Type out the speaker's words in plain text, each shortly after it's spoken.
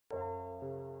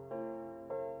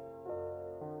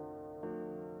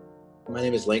My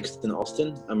name is Langston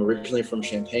Allston. I'm originally from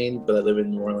Champaign, but I live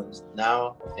in New Orleans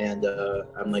now, and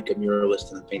I'm like a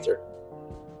muralist and a painter.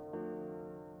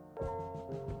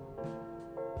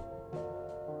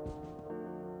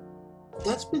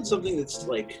 That's been something that's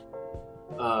like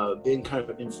been kind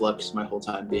of in flux my whole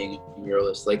time being a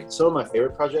muralist. Like some of my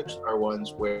favorite projects are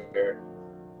ones where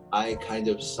I kind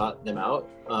of sought them out.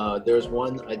 There's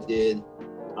one I did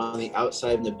on the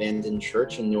outside of an abandoned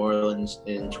church in New Orleans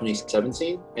in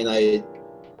 2017, and I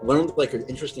learned like an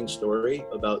interesting story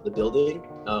about the building.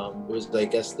 It was, I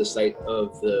guess, the site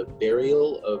of the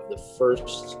burial of the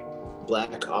first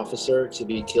Black officer to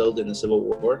be killed in the Civil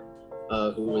War,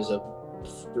 who was a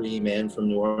free man from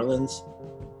New Orleans,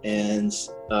 and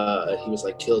he was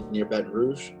like killed near Baton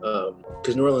Rouge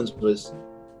because New Orleans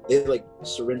they like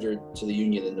surrendered to the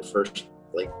Union in the first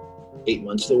like 8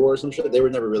 months of the war or some shit. They were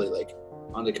never really like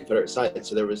on the Confederate side,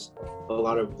 so there was a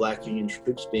lot of Black Union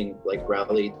troops being like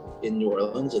rallied in New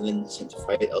Orleans and then sent to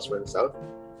fight elsewhere in the South.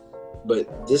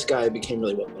 But this guy became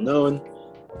really well known,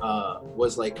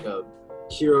 was like a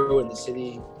hero in the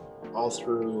city all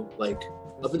through like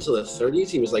up until the 30s.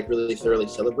 He was like really thoroughly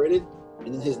celebrated,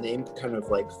 and then his name kind of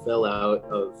like fell out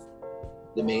of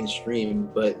the mainstream.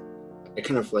 But I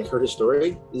kind of like heard his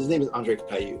story. His name is Andre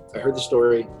Caillou. I heard the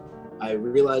story. I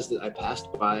realized that I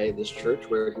passed by this church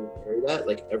where he was buried at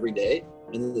like every day,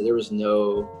 and there was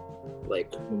no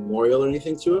like memorial or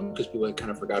anything to him because people had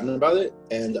kind of forgotten about it.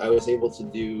 And I was able to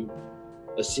do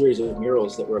a series of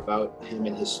murals that were about him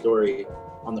and his story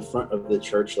on the front of the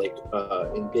church, like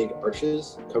in big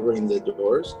arches covering the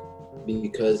doors,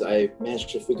 because I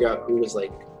managed to figure out who was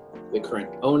like the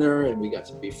current owner, and we got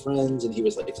to be friends, and he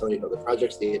was like telling me about the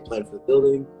projects they had planned for the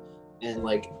building. And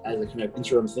like as a kind of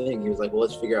interim thing, he was like, well,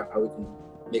 let's figure out how we can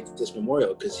make this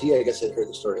memorial, because he, I guess, had heard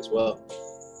the story as well.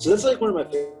 So that's like one of my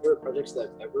favorite projects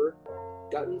that I've ever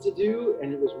gotten to do,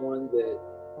 and it was one that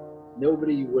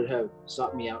nobody would have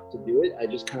sought me out to do it. I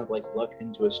just kind of like lucked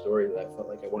into a story that I felt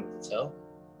like I wanted to tell.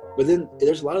 But then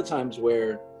there's a lot of times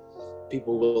where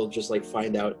people will just like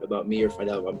find out about me or find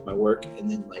out about my work and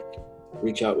then like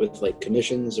reach out with like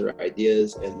commissions or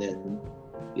ideas, and then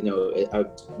I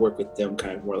work with them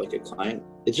kind of more like a client.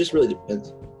 It just really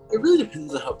depends. It really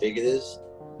depends on how big it is.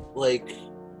 Like,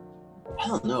 I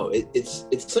don't know. It's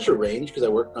such a range because I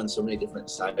work on so many different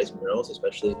size murals,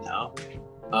 especially now.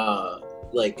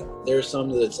 Like there's some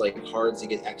that's like hard to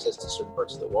get access to certain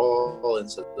parts of the wall, and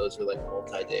so those are like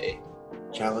multi-day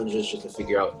challenges just to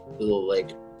figure out little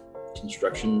like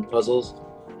construction puzzles.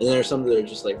 And then there's some that are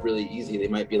just like really easy. They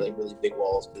might be like really big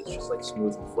walls, but it's just like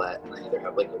smooth and flat. And I either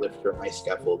have like a lift or a nice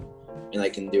scaffold, and I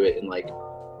can do it in like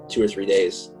 2 or 3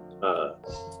 days.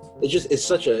 It's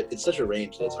such a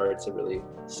range that it's hard to really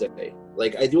say.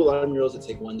 Like I do a lot of murals that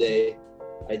take 1 day.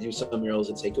 I do some murals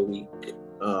that take a week.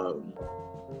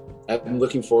 I'm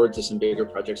looking forward to some bigger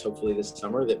projects, hopefully this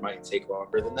summer, that might take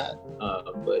longer than that.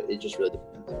 But it just really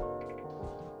depends.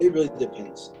 It really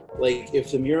depends. Like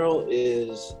if the mural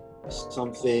is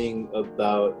something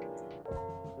about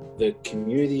the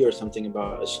community or something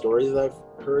about a story that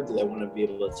I've heard that I want to be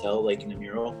able to tell, like in a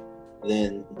mural,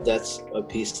 then that's a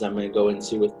piece that I'm going to go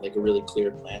into with like a really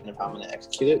clear plan of how I'm going to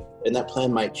execute it. And that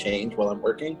plan might change while I'm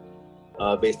working,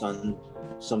 based on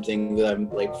something that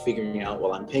I'm like figuring out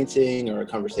while I'm painting, or a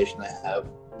conversation I have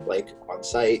like on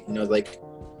site. Like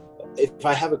if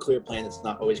I have a clear plan, it's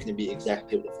not always going to be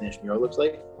exactly what the finished mural looks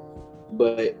like.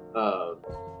 But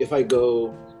if I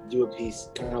go do a piece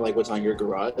kind of like what's on your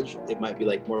garage, it might be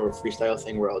like more of a freestyle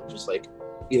thing where I'll just like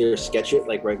either sketch it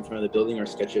like right in front of the building or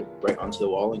sketch it right onto the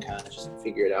wall and kind of just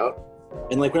figure it out.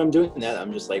 And like when I'm doing that,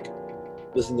 I'm just like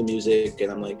listening to music, and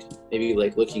I'm like maybe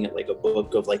like looking at like a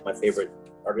book of like my favorite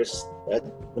artists at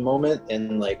the moment,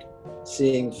 and like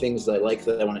seeing things that I like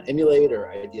that I want to emulate, or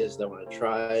ideas that I want to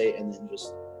try, and then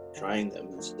just trying them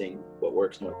and seeing what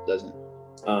works and what doesn't.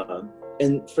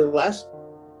 And for the last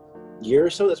year or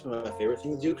so, that's been my favorite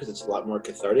thing to do, because it's a lot more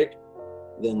cathartic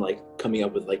than like coming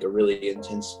up with like a really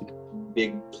intense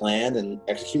big plan and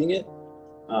executing it.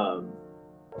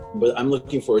 But I'm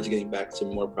looking forward to getting back to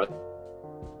more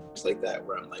projects like that,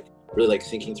 where I'm like really like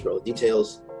thinking through all the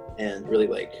details and really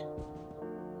like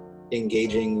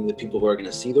engaging the people who are going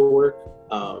to see the work,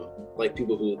 like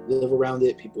people who live around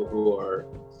it, people who are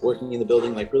working in the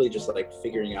building, like really just like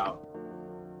figuring out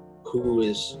who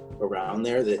is around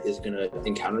there that is going to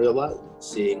encounter it a lot,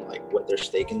 seeing like what their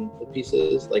stake in the piece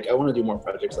is. Like I want to do more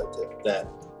projects like that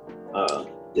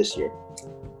this year.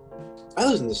 I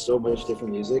listen to so much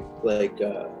different music. Like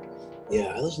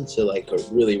I listen to like a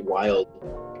really wild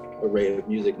array of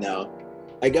music now.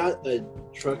 I got a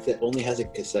truck that only has a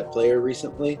cassette player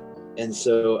recently, and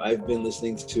so I've been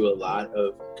listening to a lot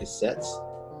of cassettes.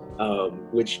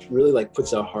 which really like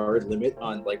puts a hard limit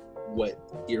on like what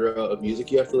era of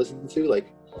music you have to listen to.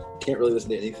 Like, can't really listen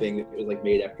to anything that was like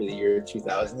made after the year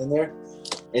 2000 in there.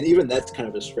 And even that's kind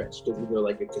of a stretch, because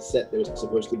like a cassette that was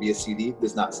supposed to be a CD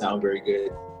does not sound very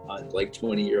good on like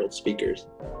 20-year-old speakers.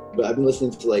 But I've been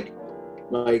listening to like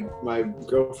my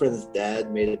girlfriend's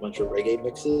dad made a bunch of reggae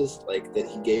mixes like that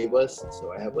he gave us.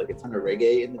 So I have like a ton of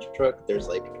reggae in the truck. There's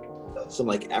like some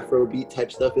like Afrobeat type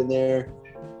stuff in there.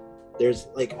 There's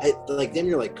like then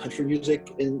you're like country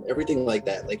music and everything like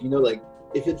that. Like, you know, like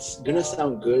if it's gonna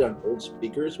sound good on old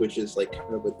speakers, which is like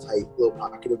kind of a tight little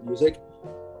pocket of music,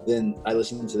 then I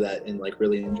listen to that and like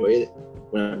really enjoy it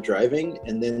when I'm driving.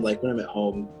 And then like when I'm at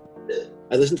home,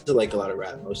 I listen to like a lot of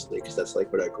rap mostly, because that's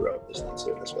like what I grew up listening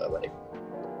to. That's what I like.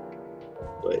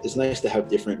 But it's nice to have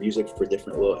different music for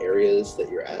different little areas that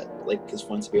you're at. Like, it's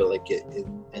fun to be able to like get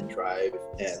in and drive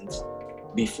and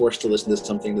be forced to listen to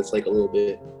something that's like a little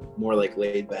bit more like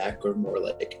laid back or more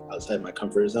like outside my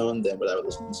comfort zone than what I would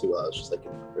listen to while I was just like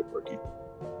in the crib working.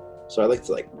 So I like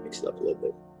to like mix it up a little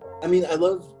bit. I mean, I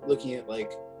love looking at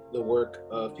like the work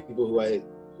of people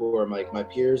who are like my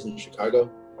peers in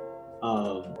Chicago.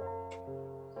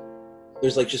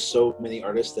 There's like just so many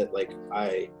artists that like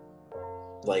I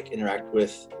like interact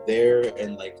with there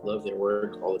and like love their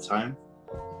work all the time.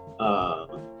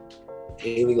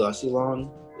 Haley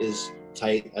Long is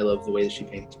tight. I love the way that she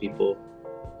paints people.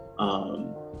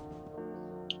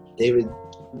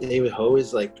 David Ho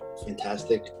is like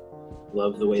fantastic.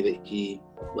 Love the way that he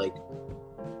like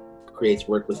creates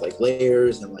work with like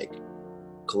layers and like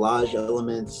collage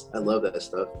elements. I love that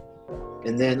stuff.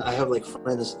 And then I have like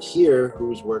friends here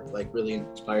whose work like really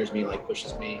inspires me, like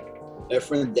pushes me. I have a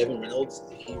friend, Devin Reynolds.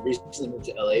 He recently moved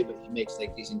to LA, but he makes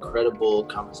like these incredible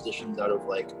compositions out of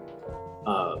like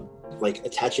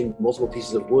attaching multiple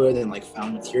pieces of wood and like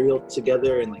found material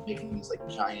together and like making these like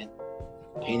giant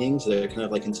paintings that are kind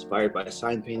of like inspired by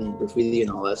sign painting, graffiti, and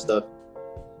all that stuff.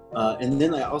 And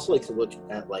then I also like to look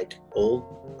at like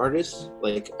old artists.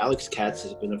 Like Alex Katz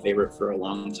has been a favorite for a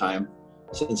long time,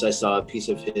 since I saw a piece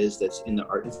of his that's in the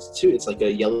Art Institute. It's like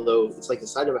a yellow, it's like the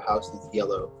side of a house that's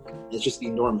yellow. And it's just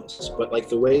enormous. But like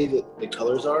the way that the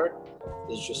colors are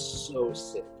is just so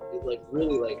sick. It like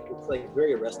really like, it's like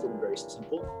very arrested and very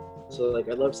simple. So like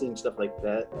I love seeing stuff like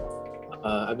that.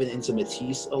 I've been into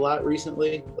Matisse a lot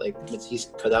recently, like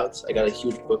Matisse cutouts. I got a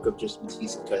huge book of just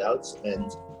Matisse cutouts,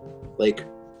 and like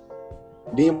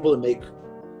being able to make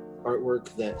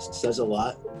artwork that says a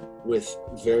lot with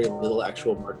very little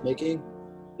actual mark making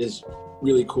is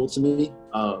really cool to me.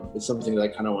 It's something that I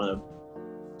kind of want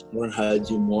to learn how to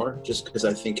do more, just because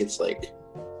I think it's like,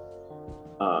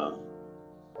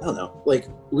 I don't know, like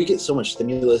we get so much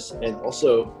stimulus, and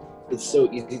also it's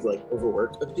so easy to like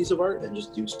overwork a piece of art and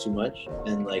just do too much,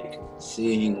 and like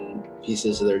seeing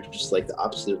pieces that are just like the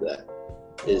opposite of that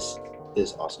is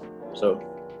awesome. So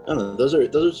I don't know, those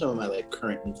are some of my like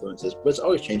current influences, but it's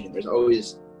always changing. There's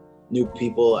always new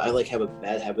people. I like have a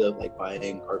bad habit of like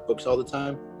buying art books all the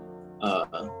time.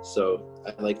 So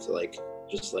I like to like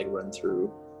just like run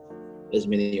through as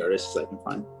many artists as I can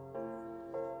find.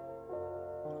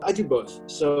 I do both.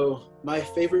 So my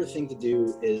favorite thing to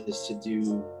do is to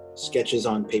do sketches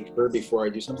on paper before I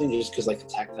do something, just because like the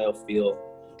tactile feel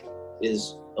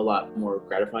is a lot more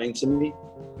gratifying to me.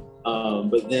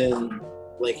 But then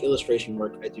like illustration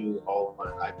work, I do all on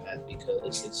an iPad,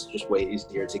 because it's just way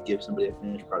easier to give somebody a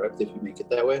finished product if you make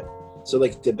it that way. So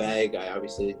like the bag, I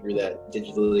obviously drew that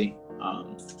digitally.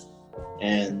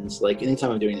 And like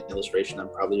anytime I'm doing an illustration, I'm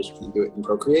probably just gonna do it in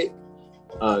Procreate,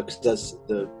 because that's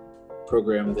the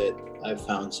program that I've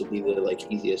found to be the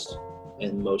like easiest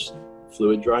and most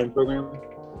fluid drawing program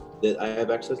that I have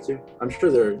access to. I'm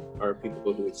sure there are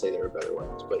people who would say there are better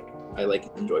ones, but I like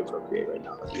enjoy Procreate right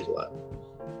now. I use a lot.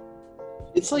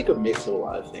 It's like a mix of a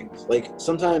lot of things. Like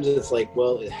sometimes it's like,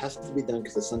 well, it has to be done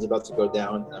because the sun's about to go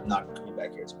down and I'm not coming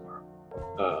back here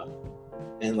tomorrow.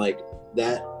 And like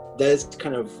that's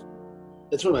kind of,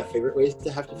 that's one of my favorite ways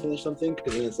to have to finish something,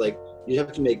 because then it's like you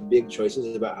have to make big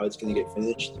choices about how it's going to get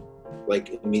finished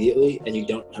like immediately, and you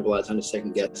don't have a lot of time to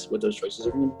second guess what those choices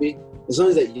are going to be, as long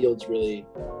as that yields really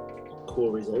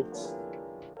cool results.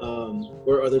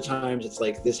 Or other times it's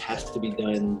like, this has to be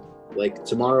done like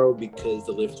tomorrow because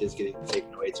the lift is getting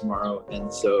taken away tomorrow,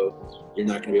 and so you're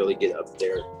not going to be able to get up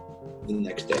there the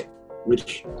next day,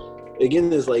 which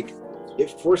again is like, it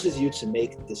forces you to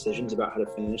make decisions about how to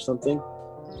finish something,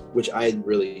 which I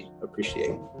really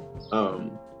appreciate.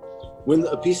 When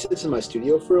a piece sits in my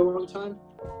studio for a long time,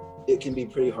 it can be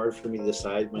pretty hard for me to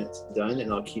decide when it's done,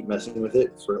 and I'll keep messing with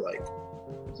it for like,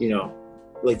 you know,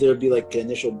 like there would be like an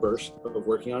initial burst of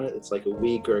working on it. It's like a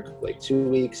week or like 2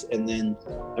 weeks, and then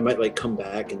I might like come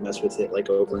back and mess with it like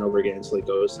over and over again until it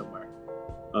goes somewhere.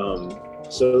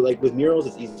 So like with murals,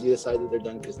 it's easy to decide that they're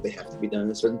done because they have to be done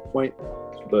at a certain point.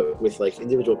 But with like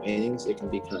individual paintings, it can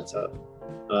be kind of tough.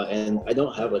 And I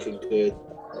don't have like a good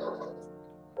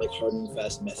like hard and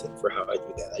fast method for how I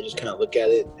do that. I just kind of look at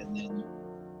it, and then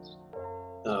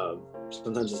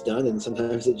sometimes it's done, and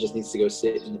sometimes it just needs to go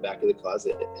sit in the back of the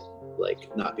closet and like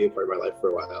not be a part of my life for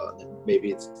a while, and then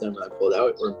maybe it's done when I pull it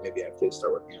out, or maybe I have to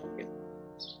start working on it again.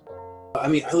 I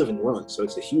mean, I live in New Orleans, so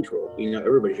it's a huge role. You know,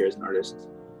 everybody here is an artist.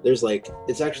 There's like,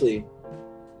 it's actually,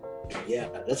 yeah,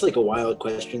 that's like a wild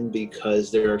question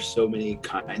because there are so many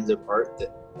kinds of art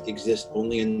that exist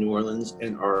only in New Orleans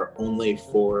and are only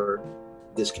for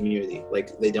this community.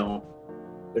 Like they're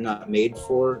not made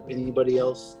for anybody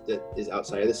else that is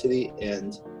outside of the city,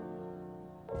 and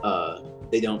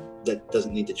that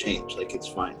doesn't need to change. Like it's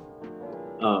fine.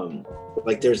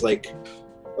 Like there's like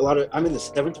a lot of, I'm in the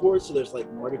 7th ward, so there's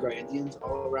like Mardi Gras Indians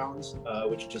all around,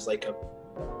 which is like a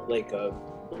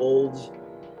old,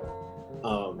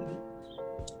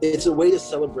 it's a way to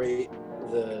celebrate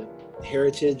the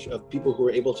heritage of people who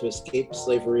were able to escape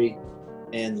slavery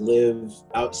and live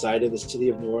outside of the city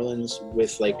of New Orleans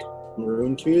with like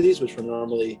maroon communities, which were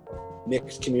normally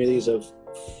mixed communities of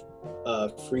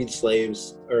freed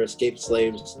slaves or escaped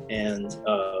slaves and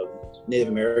Native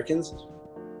Americans.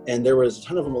 And there was a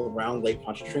ton of them around Lake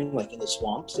Pontchartrain, like in the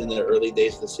swamps in the early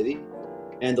days of the city.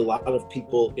 And a lot of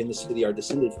people in the city are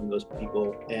descended from those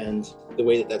people. And the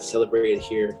way that that's celebrated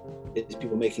here is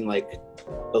people making like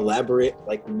elaborate,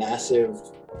 like massive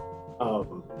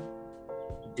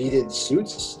beaded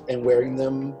suits and wearing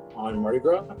them on Mardi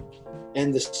Gras.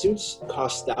 And the suits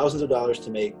cost thousands of dollars to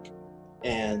make,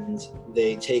 and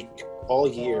they take all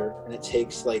year, and it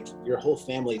takes like your whole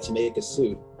family to make a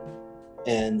suit.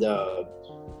 And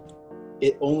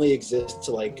it only exists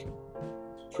to like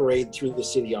parade through the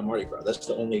city on Mardi Gras. That's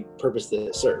the only purpose that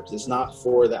it serves. It's not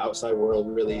for the outside world,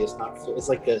 really. It's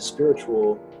like a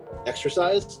spiritual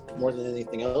exercise more than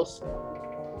anything else.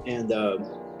 And I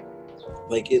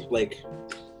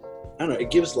don't know, it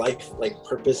gives life like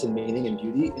purpose and meaning and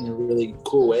beauty in a really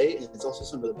cool way. And it's also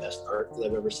some of the best art that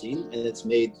I've ever seen. And it's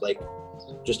made like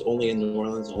just only in New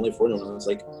Orleans, only for New Orleans.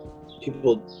 Like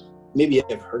people maybe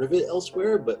have heard of it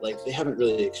elsewhere, but like they haven't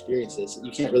really experienced this.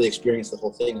 You can't really experience the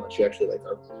whole thing unless you actually like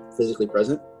are physically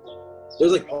present.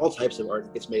 There's like all types of art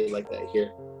that gets made like that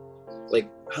here. Like,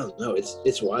 I don't know,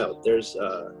 it's wild. There's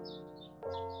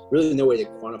really no way to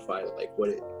quantify like what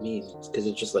it means, because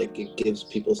it's just like it gives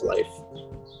people's life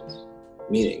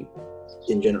meaning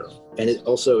in general. And it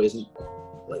also isn't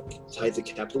like tied to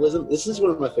capitalism. This is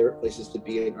one of my favorite places to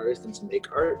be an artist and to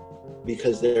make art,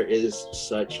 because there is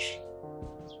such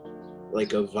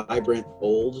like a vibrant,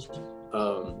 old,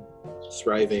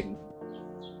 thriving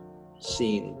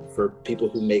scene for people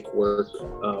who make work,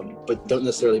 but don't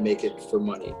necessarily make it for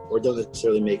money, or don't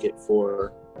necessarily make it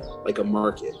for like a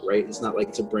market, right? It's not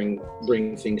like to bring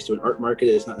things to an art market.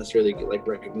 It's not necessarily get like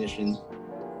recognition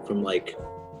from like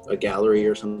a gallery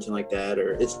or something like that,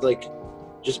 or it's like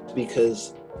just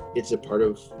because it's a part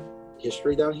of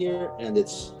history down here, and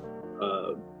it's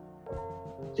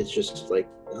just like,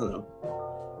 I don't know,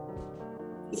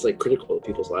 it's like critical of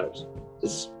people's lives.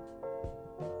 It's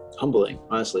humbling,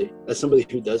 honestly, as somebody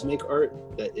who does make art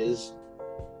that is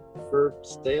for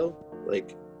sale.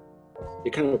 Like,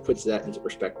 it kind of puts that into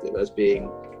perspective as being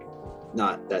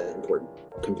not that important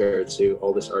compared to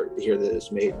all this art here that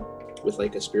is made with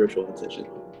like a spiritual intention.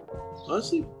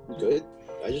 Honestly, good.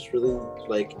 I just really,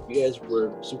 like, you guys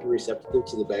were super receptive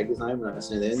to the bag design when I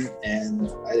sent it in,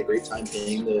 and I had a great time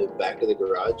painting the back of the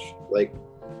garage. Like,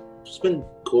 it's just been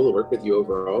cool to work with you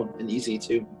overall, and easy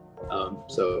too.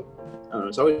 So I don't know,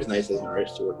 it's always nice as an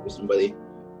artist to work with somebody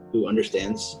who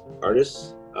understands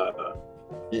artists,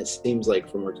 and it seems like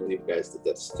from working with you guys that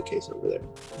that's the case over there.